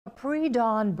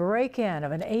pre-dawn break-in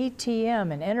of an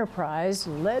ATM in Enterprise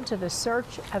led to the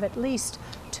search of at least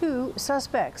 2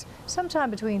 suspects.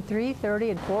 Sometime between 3:30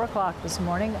 and 4 o'clock this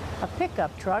morning, a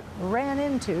pickup truck ran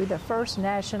into the First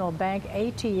National Bank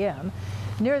ATM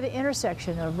near the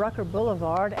intersection of Rucker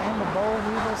Boulevard and the Boll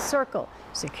Weevil Circle.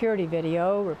 Security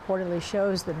video reportedly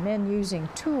shows the men using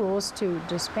tools to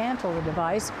dismantle the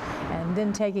device and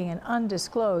then taking an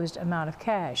undisclosed amount of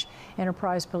cash.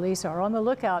 Enterprise police are on the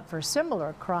lookout for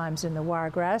similar crimes in the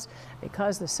Wiregrass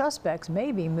because the suspects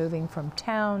may be moving from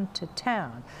town to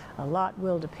town. A lot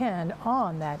will depend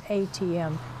on that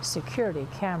ATM security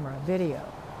camera video.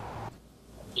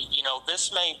 You know,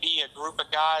 this may be a group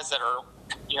of guys that are,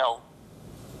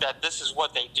 that this is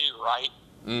what they do, right?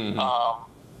 Mm-hmm.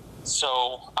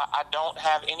 So I don't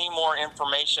have any more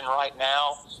information right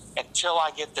now until I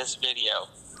get this video.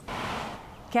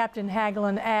 Captain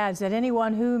Hagelin adds that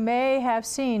anyone who may have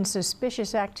seen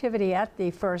suspicious activity at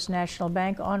the First National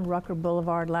Bank on Rucker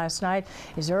Boulevard last night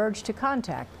is urged to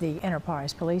contact the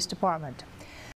Enterprise Police Department.